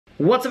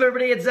What's up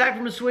everybody, it's Zach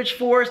from the Switch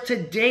Force.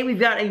 Today we've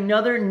got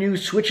another new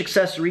Switch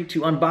accessory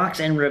to unbox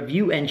and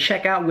review and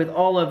check out with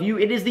all of you.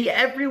 It is the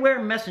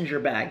Everywhere Messenger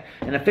Bag,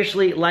 an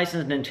officially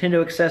licensed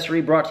Nintendo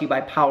accessory brought to you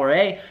by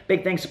PowerA.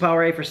 Big thanks to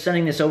PowerA for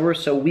sending this over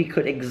so we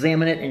could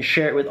examine it and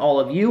share it with all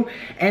of you.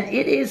 And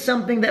it is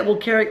something that will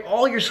carry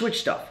all your Switch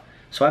stuff.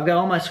 So I've got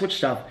all my Switch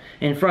stuff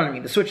in front of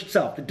me. The Switch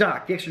itself, the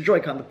dock, the extra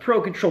Joy-Con, the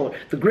Pro Controller,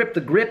 the grip,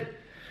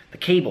 the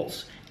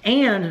cables.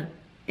 And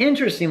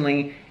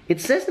interestingly, it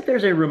says that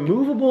there's a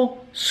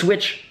removable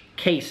Switch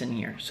case in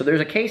here. So there's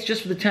a case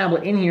just for the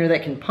tablet in here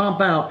that can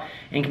pop out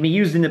and can be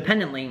used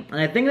independently. And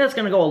I think that's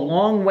gonna go a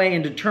long way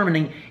in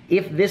determining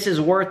if this is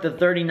worth the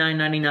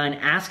 $39.99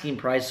 asking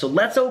price. So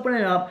let's open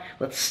it up,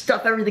 let's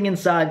stuff everything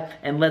inside,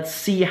 and let's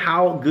see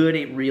how good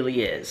it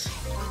really is.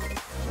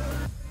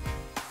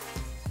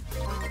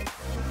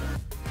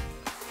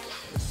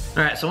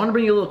 All right, so I want to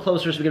bring you a little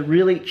closer so we can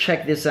really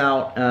check this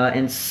out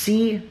and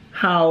see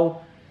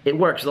how it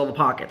works with all the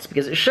pockets,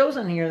 because it shows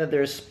on here that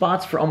there's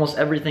spots for almost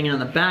everything, and on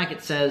the back it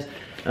says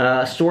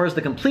stores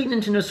the complete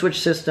Nintendo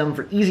Switch system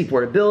for easy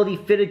portability,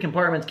 fitted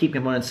compartments keep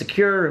components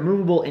secure,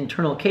 removable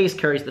internal case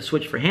carries the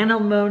Switch for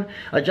handheld mode,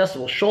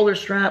 adjustable shoulder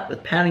strap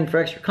with padding for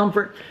extra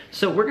comfort.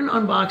 So we're gonna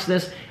unbox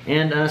this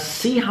and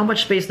see how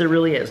much space there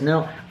really is.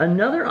 Now,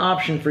 another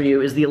option for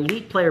you is the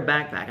Elite Player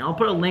Backpack, and I'll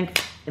put a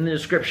link in the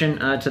description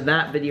to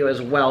that video as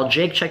well.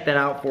 Jake checked that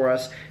out for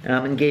us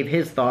and gave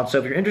his thoughts. So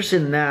if you're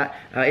interested in that,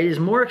 it is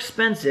more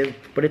expensive,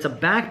 but it's a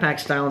backpack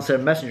style instead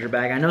of messenger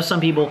bag. I know some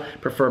people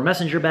prefer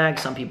messenger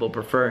bags, some people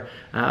prefer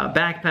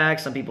backpacks,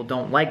 some people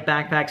don't like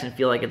backpacks and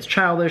feel like it's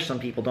childish, some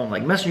people don't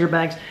like messenger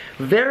bags.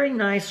 Very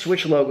nice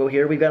Switch logo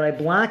here. We've got a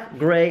black,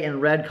 gray,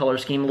 and red color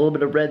scheme. A little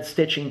bit of red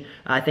stitching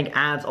I think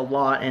adds a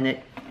lot, and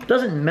it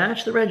doesn't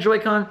match the red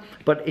Joy-Con,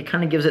 but it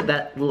kind of gives it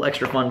that little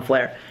extra fun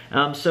flair.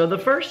 So the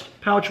first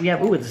pouch we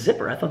have, ooh, it's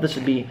zipper. I thought this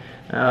would be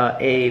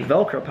a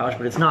Velcro pouch,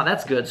 but it's not.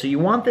 That's good. So you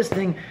want this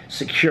thing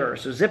secure.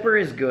 So zipper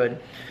is good.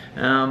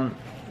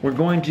 We're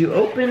going to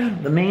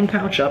open the main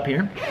pouch up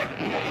here.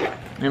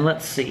 And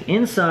let's see,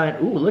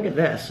 inside, ooh, look at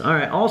this. All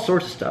right, all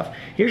sorts of stuff.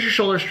 Here's your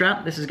shoulder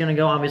strap. This is gonna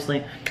go,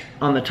 obviously,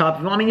 on the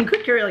top. I mean, you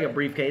could carry like a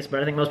briefcase, but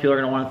I think most people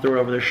are gonna wanna throw it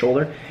over their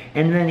shoulder.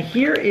 And then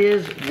here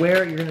is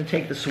where you're gonna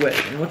take the Switch.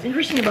 And what's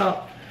interesting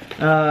about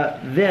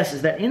this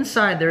is that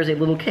inside there's a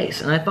little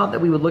case. And I thought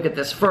that we would look at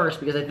this first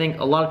because I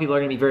think a lot of people are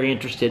gonna be very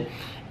interested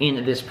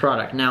in this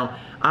product. Now,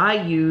 I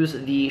use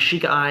the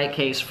Sheikah Eye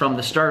case from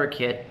the starter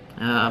kit,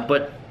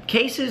 but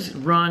cases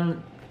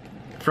run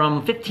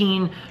from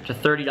 $15 to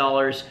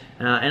 $30,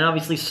 and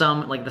obviously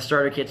some, like the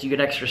starter kits, you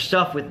get extra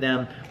stuff with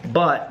them,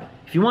 but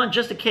if you want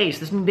just a case,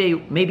 this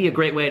may be a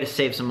great way to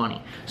save some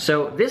money.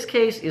 So this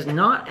case is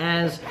not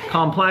as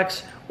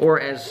complex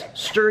or as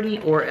sturdy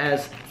or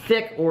as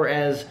thick or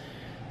as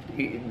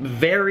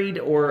varied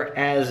or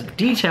as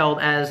detailed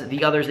as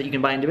the others that you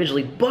can buy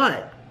individually,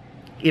 but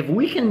if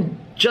we can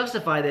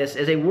justify this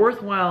as a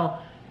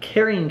worthwhile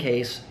carrying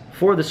case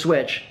for the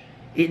Switch,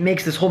 it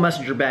makes this whole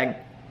messenger bag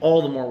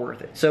all the more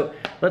worth it. So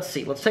let's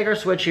see, let's take our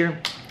Switch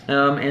here,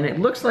 and it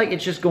looks like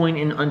it's just going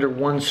in under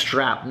one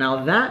strap.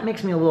 Now that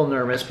makes me a little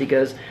nervous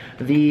because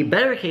the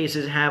better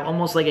cases have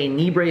almost like a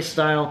knee brace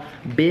style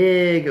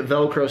big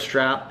Velcro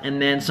strap,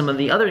 and then some of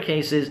the other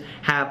cases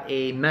have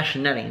a mesh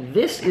netting.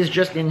 This is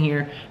just in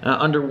here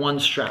under one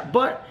strap,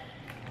 but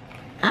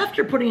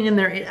after putting it in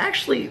there,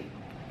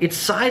 it's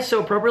sized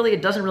so appropriately,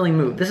 it doesn't really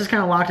move. This is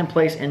kind of locked in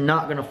place and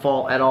not gonna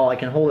fall at all. I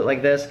can hold it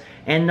like this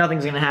and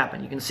nothing's gonna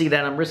happen. You can see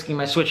that I'm risking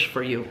my Switch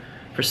for you,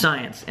 for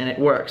science, and it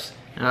works.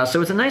 So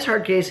it's a nice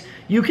hard case.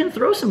 You can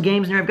throw some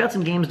games in here. I've got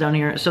some games down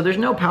here. So there's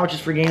no pouches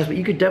for games, but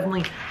you could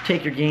definitely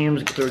take your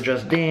games, throw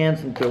Just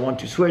Dance, and throw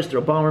 1-2 Switch,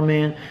 throw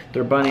Bomberman,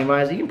 throw Binding of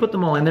Isaac. You can put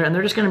them all in there, and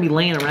they're just gonna be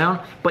laying around,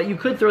 but you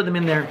could throw them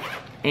in there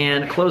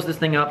and close this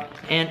thing up,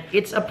 and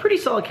it's a pretty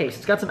solid case.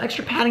 It's got some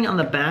extra padding on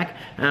the back,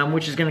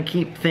 which is gonna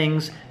keep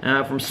things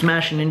from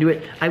smashing into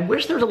it. I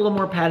wish there was a little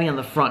more padding on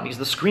the front because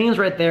the screen's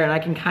right there and I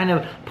can kind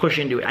of push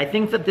into it. I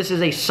think that this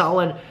is a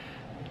solid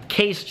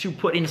case to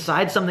put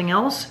inside something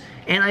else,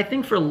 and I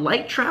think for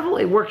light travel,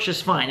 it works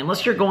just fine.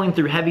 Unless you're going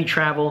through heavy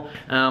travel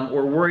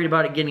or worried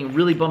about it getting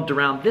really bumped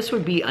around, this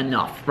would be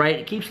enough, right?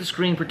 It keeps the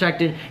screen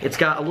protected. It's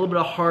got a little bit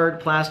of hard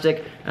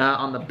plastic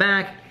on the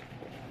back.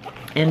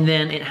 And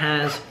then it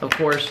has, of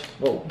course,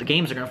 well, the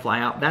games are gonna fly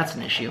out, that's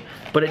an issue.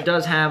 But it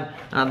does have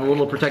the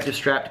little protective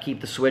strap to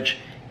keep the Switch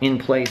in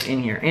place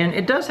in here. And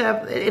it does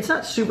have, it's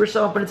not super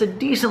soft, but it's a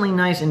decently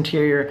nice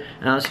interior,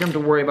 so you don't have to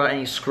worry about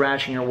any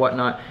scratching or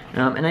whatnot.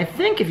 And I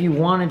think if you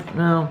wanted,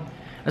 no,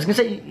 I was gonna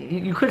say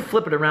you could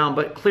flip it around,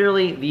 but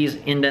clearly these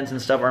indents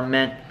and stuff are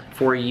meant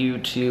for you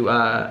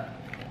to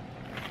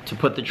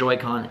put the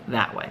Joy-Con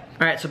that way.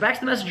 All right, so back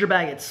to the messenger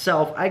bag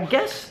itself. I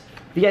guess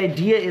the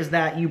idea is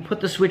that you put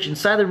the Switch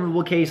inside the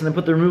removable case and then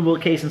put the removable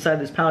case inside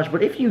this pouch,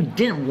 but if you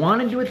didn't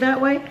want to do it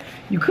that way,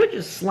 you could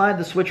just slide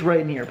the Switch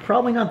right in here.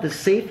 Probably not the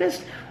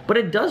safest, but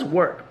it does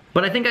work.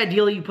 But I think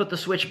ideally you put the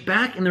Switch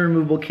back in the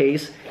removable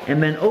case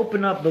and then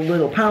open up the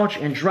little pouch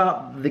and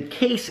drop the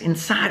case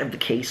inside of the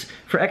case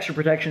for extra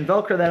protection.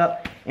 Velcro that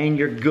up and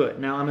you're good.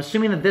 Now I'm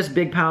assuming that this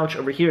big pouch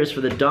over here is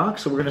for the dock,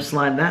 so we're gonna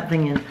slide that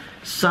thing in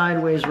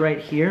sideways right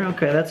here.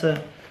 Okay, that's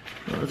a,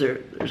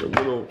 there's a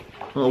little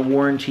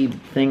warranty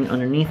thing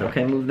underneath.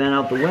 Okay, move that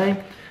out the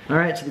way. All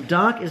right, so the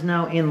dock is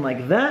now in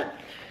like that.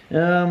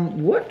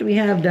 What do we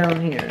have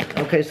down here?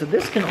 Okay, so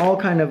this can all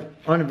kind of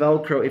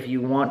unvelcro if you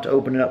want to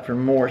open it up for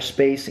more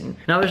spacing.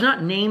 Now there's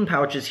not name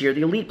pouches here.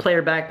 The Elite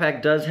Player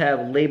backpack does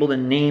have labeled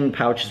and named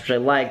pouches, which I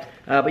liked,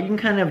 but you can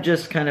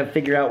kind of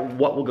figure out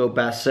what will go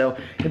best. So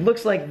it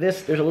looks like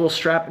this, there's a little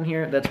strap in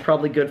here that's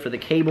probably good for the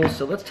cables.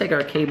 So let's take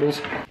our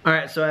cables. All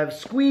right, so I've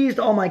squeezed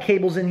all my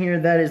cables in here.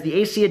 That is the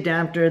AC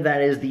adapter,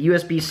 that is the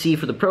USB-C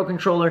for the Pro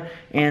Controller,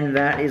 and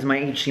that is my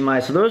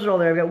HDMI. So those are all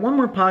there. I've got one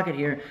more pocket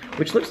here,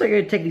 which looks like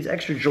I could take these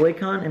extra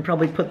Joy-Con and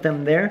probably put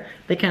them there.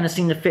 They kind of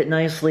seem to fit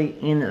nicely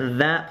in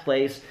that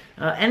place.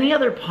 Any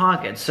other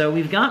pockets? So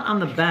we've got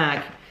on the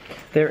back,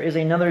 there is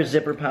another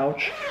zipper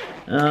pouch,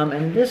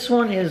 and this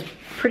one is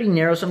pretty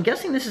narrow, so I'm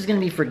guessing this is going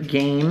to be for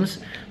games.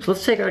 So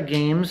let's take our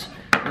games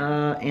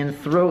and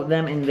throw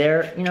them in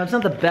there. You know, it's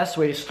not the best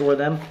way to store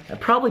them.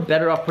 Probably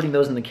better off putting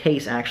those in the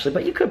case, actually,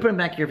 but you could put them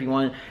back here if you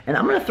wanted. And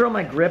I'm going to throw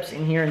my grips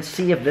in here and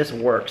see if this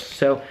works.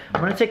 So I'm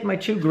going to take my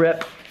 2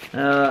 grip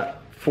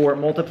for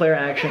multiplayer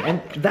action,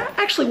 and that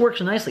actually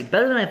works nicely,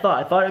 better than I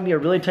thought. I thought it would be a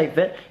really tight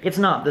fit. It's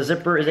not. The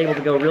zipper is able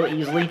to go real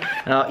easily,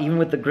 even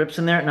with the grips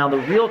in there. Now the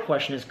real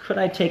question is, could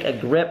I take a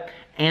grip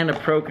and a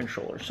Pro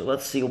Controller? So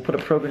let's see, we'll put a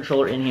Pro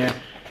Controller in here,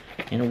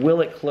 and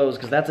will it close,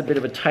 because that's a bit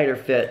of a tighter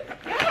fit.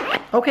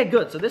 Okay,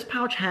 good. So this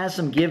pouch has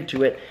some give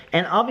to it,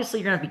 and obviously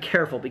you're gonna have to be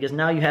careful because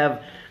now you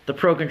have the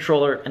Pro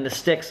Controller and the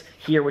sticks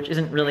here, which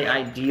isn't really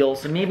ideal.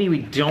 So maybe we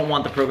don't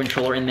want the Pro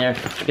Controller in there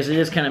because it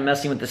is kind of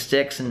messing with the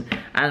sticks, and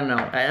I don't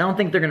know. I don't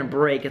think they're gonna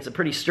break. It's a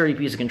pretty sturdy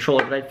piece of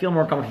controller, but I feel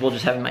more comfortable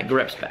just having my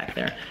grips back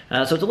there.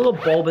 So it's a little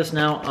bulbous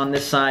now on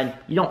this side.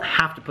 You don't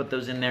have to put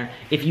those in there.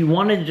 If you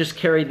wanted to just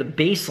carry the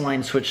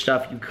baseline Switch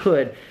stuff, you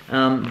could,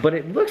 but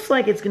it looks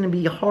like it's gonna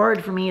be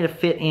hard for me to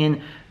fit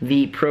in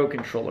the Pro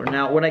Controller.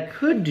 Now, what I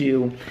could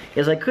do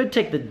is I could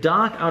take the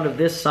dock out of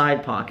this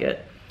side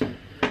pocket,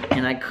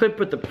 and I could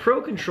put the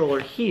Pro Controller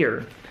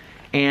here,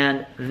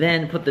 and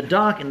then put the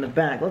dock in the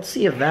back. Let's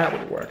see if that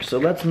would work. So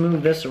let's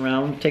move this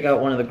around, take out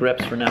one of the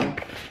grips for now,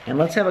 and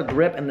let's have a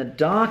grip and the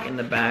dock in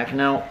the back.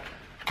 Now,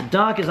 the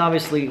dock is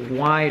obviously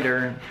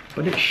wider,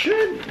 but it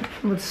should,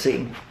 let's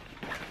see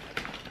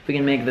if we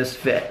can make this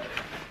fit.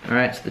 All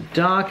right, so the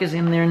dock is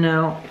in there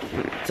now.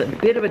 It's a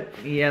bit of a,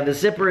 yeah, the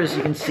zipper, as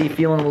you can see,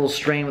 feeling a little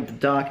strained with the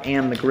dock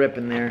and the grip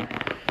in there.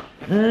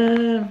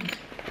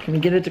 Can we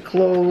get it to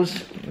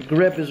close? The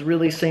grip is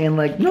really saying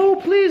like, no,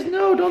 please,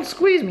 no, don't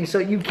squeeze me. So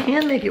you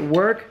can make it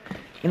work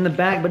in the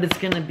back, but it's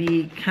gonna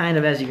be kind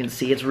of, as you can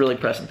see, it's really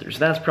pressing through. So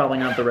that's probably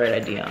not the right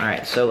idea. All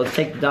right, so let's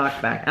take the dock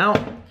back out.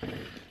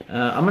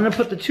 I'm gonna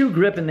put the 2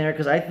 grip in there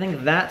because I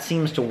think that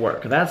seems to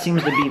work. That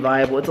seems to be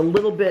viable. It's a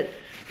little bit,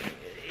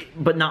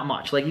 but not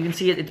much. Like you can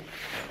see it's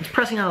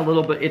pressing out a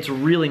little, but it's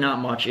really not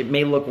much. It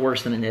may look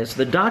worse than it is.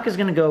 So the dock is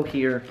gonna go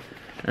here.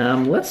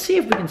 Let's see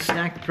if we can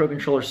stack the Pro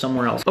Controller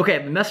somewhere else. Okay,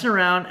 I've been messing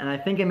around and I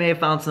think I may have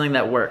found something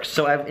that works.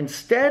 So I've,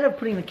 instead of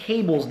putting the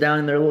cables down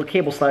in their little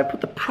cable slide, I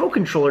put the Pro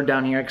Controller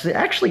down here because it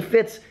actually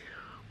fits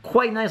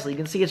quite nicely. You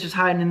can see it's just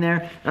hiding in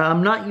there.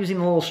 I'm not using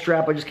the little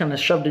strap, I just kind of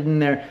shoved it in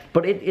there,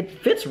 but it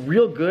fits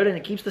real good and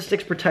it keeps the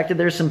sticks protected.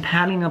 There's some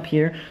padding up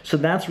here, so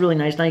that's really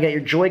nice. Now you got your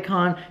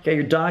Joy-Con, you got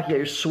your dock, you got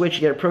your Switch,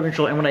 you got a Pro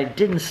Controller, and what I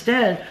did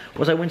instead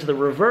was I went to the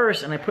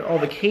reverse and I put all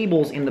the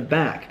cables in the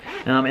back,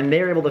 and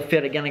they're able to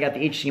fit. Again, I got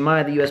the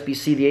HDMI, the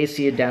USB-C, the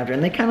AC adapter,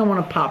 and they kind of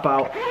want to pop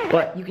out,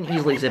 but you can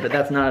easily zip it.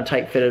 That's not a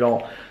tight fit at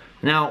all.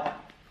 Now,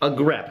 a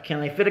grip.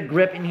 Can I fit a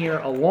grip in here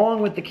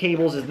along with the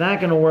cables? Is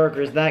that gonna work,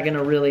 or is that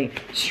gonna really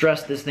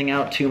stress this thing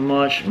out too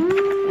much?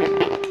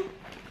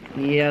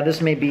 Yeah,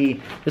 this may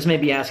be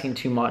asking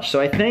too much.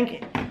 So I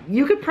think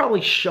you could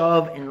probably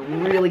shove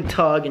and really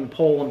tug and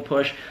pull and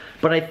push,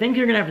 but I think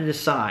you're gonna have to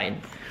decide,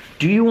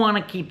 do you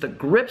wanna keep the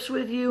grips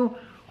with you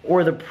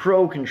or the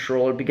Pro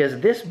Controller? Because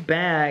this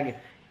bag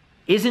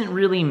isn't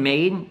really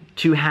made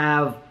to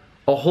have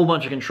a whole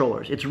bunch of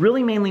controllers. It's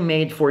really mainly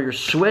made for your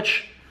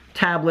Switch,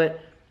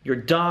 tablet, your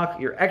dock,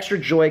 your extra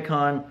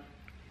Joy-Con,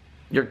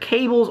 your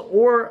cables,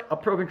 or a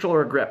Pro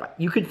Controller or grip.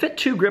 You could fit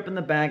 2 grip in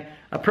the bag,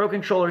 a Pro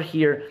Controller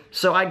here,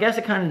 so I guess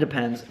it kind of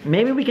depends.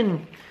 Maybe we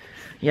can,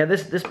 yeah,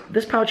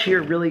 this pouch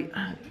here really,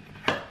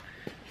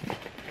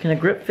 can a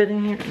grip fit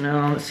in here?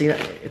 No, see,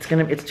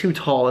 it's too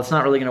tall, it's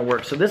not really gonna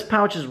work. So this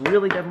pouch is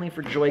really definitely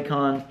for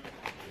Joy-Con.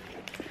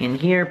 In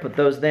here, put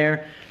those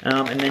there,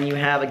 and then you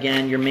have,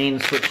 again, your main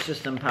Switch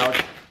system pouch,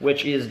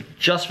 which is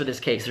just for this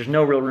case. There's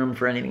no real room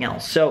for anything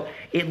else. So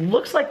it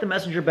looks like the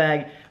messenger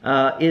bag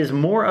is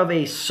more of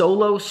a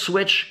solo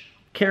Switch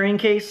carrying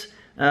case,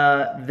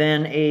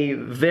 than a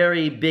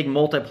very big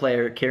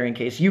multiplayer carrying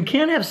case. You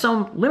can have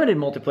some limited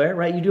multiplayer,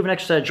 right? You do have an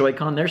extra set of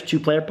Joy-Con. There's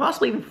 2-player,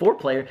 possibly even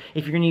 4-player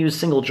if you're going to use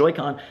single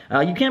Joy-Con.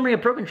 You can bring a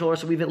Pro Controller,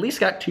 so we've at least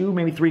got 2,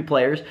 maybe 3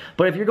 players.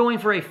 But if you're going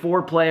for a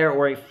 4-player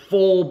or a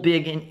full,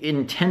 big,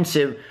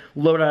 intensive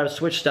loadout of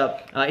Switch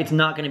stuff, it's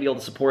not going to be able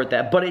to support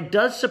that. But it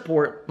does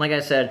support, like I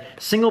said,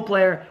 single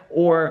player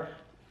or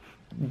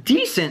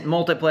decent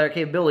multiplayer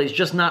capabilities,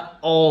 just not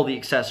all the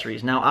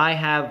accessories. Now, I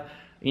have,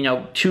 you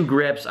know, 2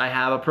 grips, I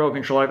have a Pro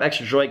Controller, I have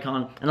extra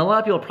Joy-Con, and a lot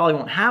of people probably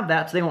won't have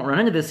that, so they won't run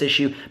into this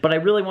issue, but I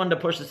really wanted to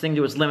push this thing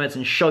to its limits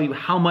and show you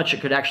how much it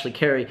could actually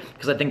carry,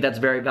 because I think that's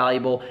very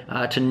valuable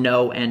to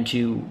know and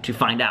to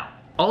find out.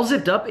 All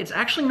zipped up, it's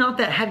actually not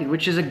that heavy,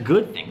 which is a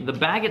good thing. The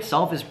bag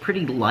itself is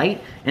pretty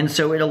light, and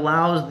so it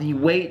allows the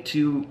weight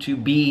to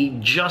be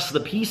just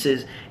the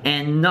pieces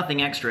and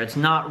nothing extra. It's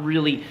not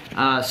really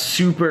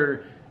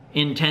super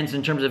intense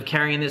in terms of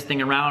carrying this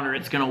thing around, or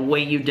it's going to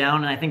weigh you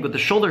down, and I think with the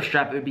shoulder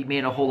strap it would be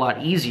made a whole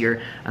lot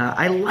easier.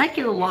 I like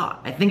it a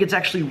lot. I think it's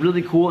actually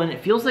really cool, and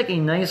it feels like a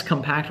nice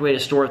compact way to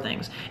store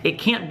things. It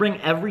can't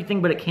bring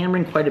everything, but it can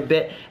bring quite a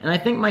bit, and I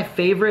think my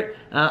favorite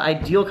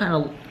ideal kind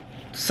of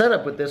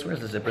setup with this,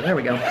 where's the zipper? There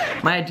we go.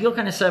 My ideal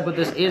kind of setup with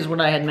this is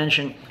what I had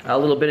mentioned a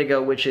little bit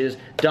ago, which is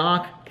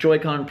dock,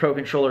 Joy-Con, Pro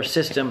Controller,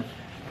 system,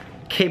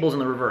 cables in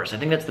the reverse. I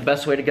think that's the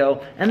best way to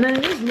go. And then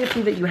it is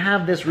nifty that you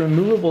have this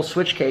removable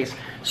Switch case.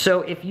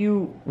 So if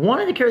you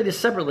wanted to carry this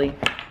separately,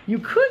 you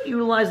could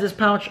utilize this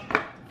pouch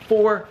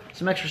for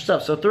some extra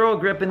stuff. So throw a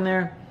grip in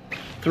there,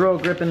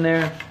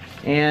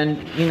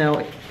 and you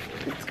know,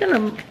 it's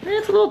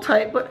a little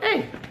tight, but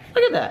hey,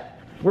 look at that.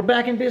 We're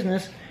back in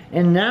business,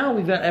 and now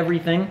we've got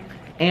everything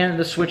and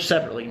the Switch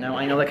separately. Now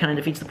I know that kind of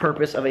defeats the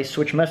purpose of a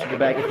Switch messenger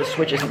bag if the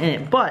Switch isn't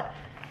in it, but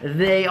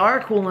they are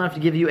cool enough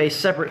to give you a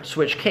separate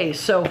Switch case.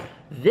 So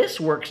this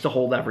works to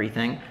hold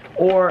everything.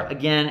 Or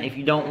again, if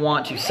you don't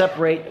want to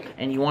separate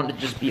and you want it to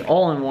just be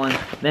all in one,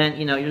 then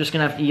you know you're just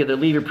gonna have to either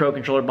leave your Pro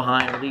Controller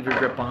behind or leave your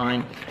grip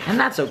behind, and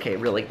that's okay,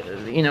 really.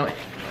 You know,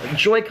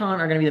 Joy-Con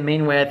are gonna be the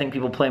main way I think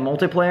people play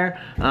multiplayer,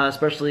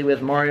 especially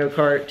with Mario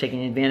Kart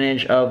taking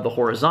advantage of the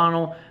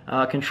horizontal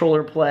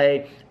controller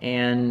play,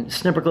 and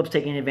snipper clips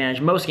taking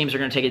advantage. Most games are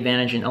gonna take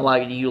advantage and allow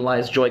you to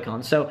utilize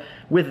Joy-Con. So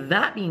with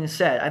that being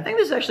said, I think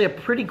this is actually a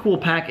pretty cool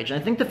package.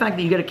 And I think the fact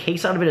that you get a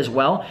case out of it as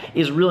well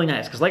is really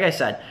nice, because like I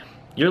said,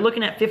 you're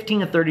looking at $15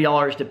 to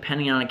 $30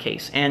 depending on a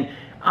case. And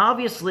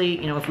obviously,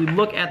 you know, if we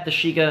look at the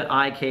Sheikah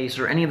Eye case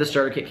or any of the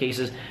starter kit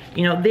cases,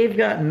 you know, they've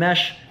got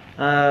mesh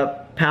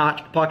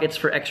pockets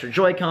for extra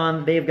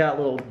Joy-Con, they've got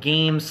little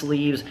game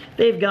sleeves,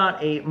 they've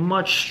got a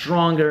much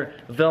stronger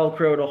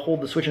Velcro to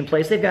hold the Switch in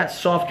place, they've got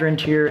softer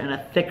interior and a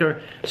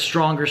thicker,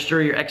 stronger,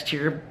 sturdier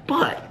exterior.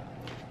 But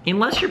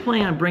unless you're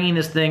planning on bringing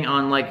this thing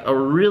on like a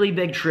really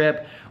big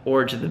trip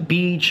or to the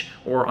beach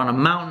or on a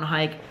mountain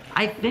hike,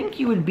 I think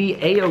you would be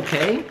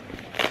a-okay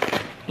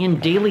in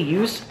daily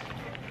use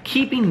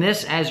keeping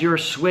this as your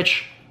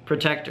Switch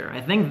protector.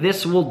 I think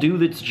this will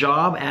do its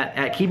job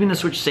at keeping the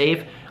Switch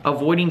safe,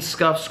 avoiding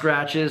scuffs,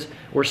 scratches,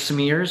 or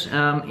smears. You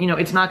know,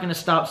 it's not going to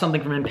stop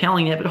something from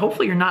impaling it, but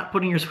hopefully you're not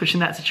putting your Switch in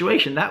that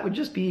situation. That would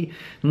just be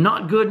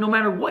not good no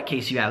matter what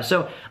case you have.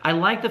 So I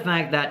like the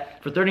fact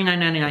that for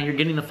 $39.99 you're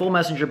getting the full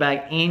messenger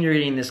bag and you're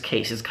getting this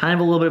case. It's kind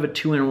of a little bit of a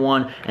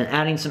 2-in-1 and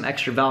adding some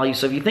extra value.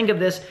 So if you think of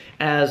this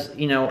as,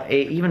 you know,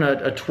 even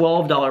a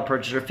 $12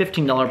 purchase or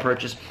 $15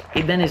 purchase,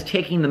 it then is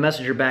taking the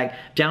messenger bag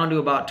down to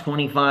about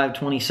 $25,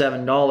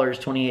 $27,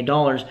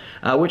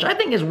 $28, which I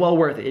think is well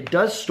worth it. It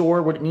does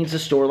store what it needs to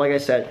store, like I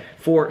said,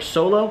 for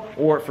solo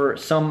or for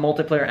some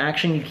multiplayer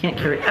action. You can't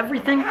carry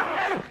everything,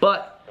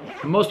 but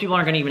most people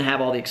aren't going to even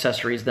have all the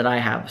accessories that I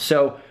have.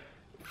 So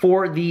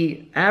for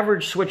the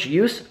average Switch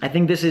use, I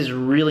think this is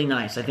really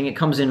nice. I think it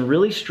comes in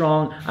really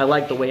strong. I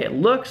like the way it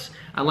looks.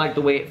 I like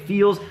the way it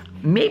feels.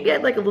 Maybe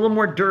I'd like a little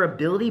more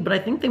durability, but I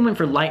think they went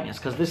for lightness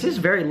because this is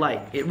very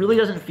light. It really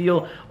doesn't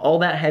feel all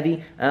that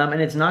heavy,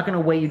 and it's not going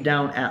to weigh you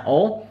down at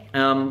all.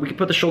 We could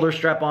put the shoulder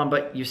strap on,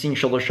 but you've seen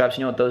shoulder straps,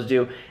 you know what those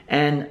do.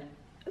 And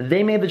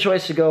they made the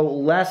choice to go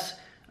less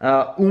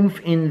oomph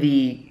in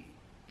the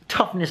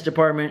toughness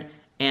department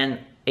and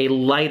a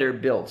lighter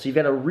build. So you've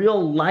got a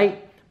real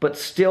light but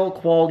still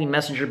quality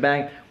messenger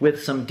bag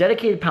with some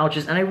dedicated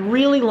pouches, and I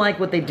really like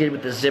what they did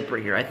with the zipper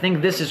here. I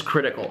think this is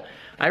critical.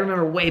 I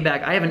remember way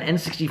back, I have an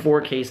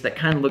N64 case that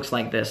kind of looks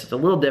like this. It's a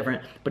little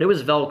different, but it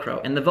was Velcro,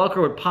 and the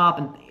Velcro would pop,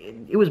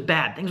 and it was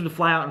bad. Things would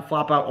fly out and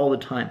flop out all the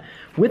time.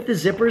 With the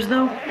zippers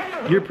though,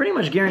 you're pretty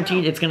much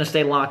guaranteed it's gonna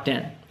stay locked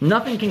in.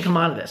 Nothing can come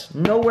out of this.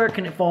 Nowhere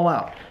can it fall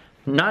out.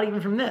 Not even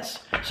from this.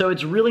 So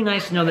it's really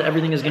nice to know that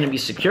everything is going to be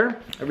secure,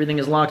 everything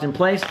is locked in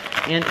place,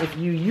 and if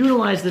you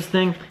utilize this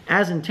thing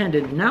as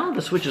intended, now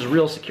the Switch is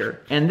real secure.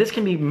 And this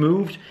can be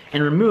moved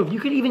and removed. You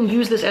could even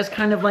use this as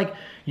kind of like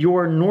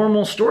your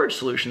normal storage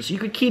solution. So you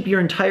could keep your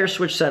entire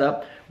Switch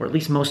setup, or at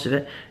least most of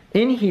it,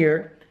 in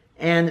here,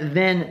 and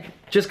then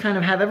just kind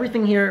of have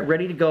everything here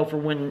ready to go for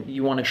when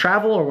you want to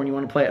travel or when you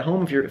want to play at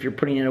home if you're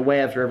putting it away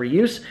after every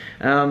use.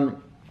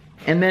 And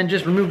then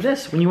just remove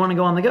this when you want to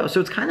go on the go. So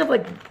it's kind of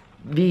like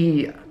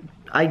the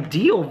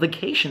ideal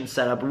vacation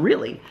setup,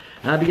 really,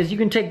 because you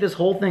can take this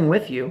whole thing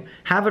with you,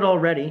 have it all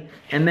ready,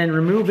 and then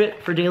remove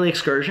it for daily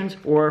excursions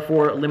or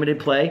for limited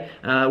play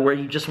where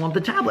you just want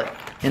the tablet.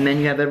 And then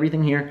you have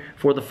everything here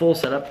for the full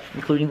setup,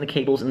 including the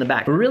cables in the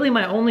back. But really,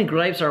 my only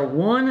gripes are,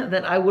 one,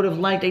 that I would have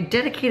liked a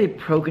dedicated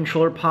Pro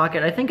Controller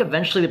pocket. I think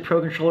eventually the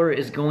Pro Controller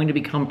is going to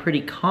become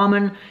pretty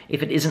common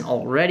if it isn't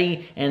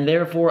already, and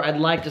therefore I'd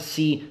like to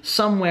see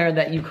somewhere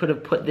that you could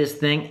have put this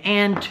thing.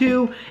 And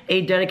two,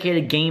 a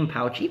dedicated game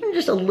pouch, even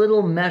just a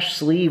little mesh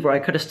sleeve where I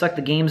could have stuck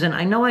the games in.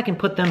 I know I can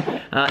put them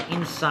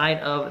inside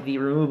of the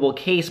removable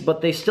case,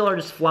 but they still are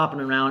just flopping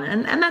around,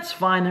 and that's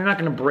fine. They're not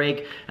going to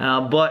break,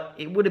 but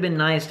it would have been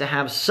nice to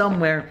have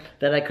somewhere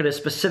that I could have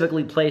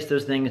specifically placed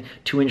those things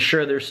to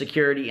ensure their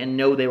security and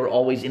know they were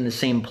always in the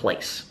same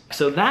place.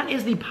 So that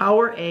is the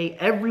Power A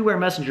Everywhere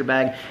Messenger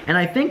Bag, and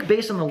I think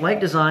based on the light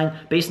design,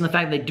 based on the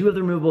fact that they do have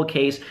the removable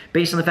case,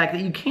 based on the fact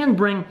that you can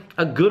bring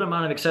a good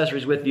amount of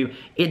accessories with you,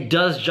 it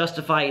does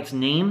justify its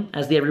name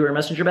as the Everywhere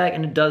Messenger Bag,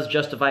 and it does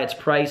justify its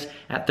price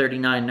at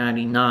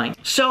 $39.99.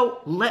 So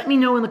let me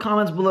know in the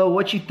comments below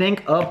what you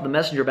think of the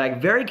Messenger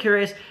Bag. Very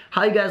curious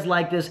how you guys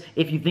like this,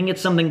 if you think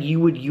it's something you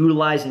would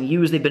utilize and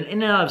use. They've been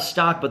in and out of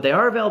stock, but they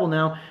are available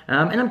now,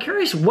 and I'm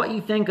curious what you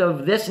think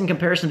of this in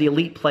comparison to the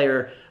Elite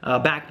Player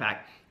backpack,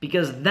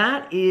 because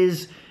that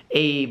is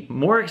a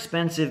more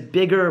expensive,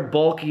 bigger,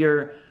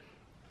 bulkier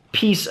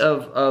piece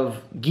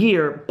of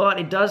gear, but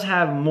it does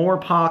have more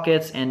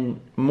pockets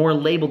and more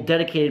labeled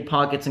dedicated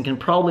pockets and can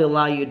probably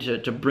allow you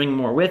to bring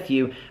more with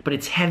you, but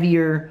it's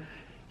heavier,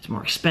 it's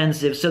more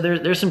expensive, so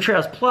there's some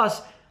trade-offs.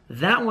 Plus,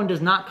 that one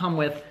does not come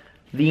with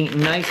the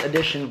nice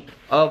addition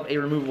of a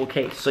removable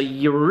case. So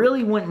you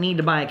really wouldn't need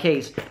to buy a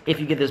case if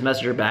you get this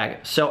messenger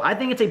bag. So I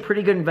think it's a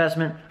pretty good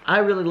investment. I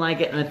really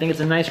like it, and I think it's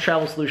a nice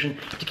travel solution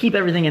to keep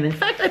everything in. In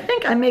fact, I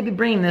think I may be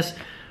bringing this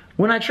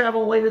when I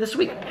travel later this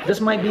week.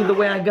 This might be the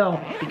way I go,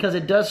 because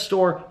it does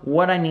store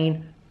what I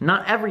need,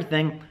 not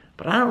everything,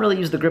 but I don't really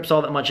use the grips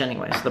all that much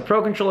anyways. The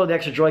Pro Controller, the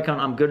extra Joy-Con,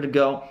 I'm good to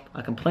go.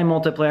 I can play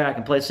multiplayer, I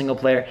can play single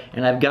player,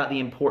 and I've got the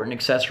important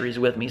accessories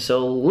with me.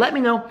 So let me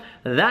know.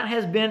 That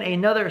has been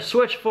another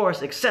Switch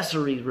Force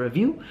accessories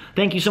review.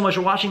 Thank you so much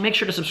for watching. Make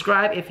sure to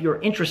subscribe if you're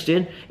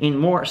interested in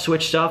more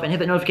Switch stuff, and hit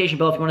that notification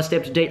bell if you want to stay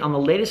up to date on the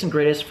latest and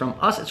greatest from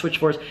us at Switch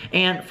Force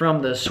and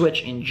from the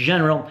Switch in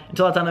general.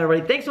 Until that time,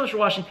 everybody, thanks so much for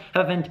watching.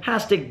 Have a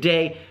fantastic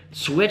day.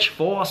 Switch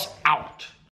Force out.